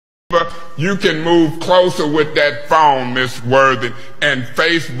you can move closer with that phone, Miss Worthy, and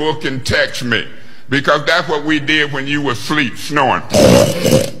Facebook and text me. Because that's what we did when you were asleep, snoring.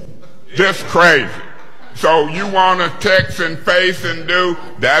 Just crazy. So you want to text and face and do,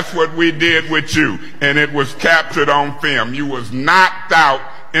 that's what we did with you. And it was captured on film. You was knocked out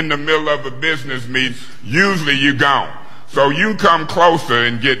in the middle of a business meeting. Usually you gone. So you come closer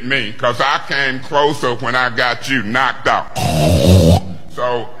and get me, because I came closer when I got you knocked out.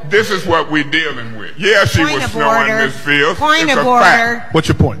 So this is what we're dealing with. Yeah, she was snoring, Miss Fields. Point of order. What's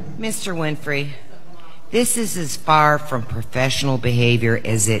your point? Mr. Winfrey, this is as far from professional behavior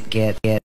as it gets.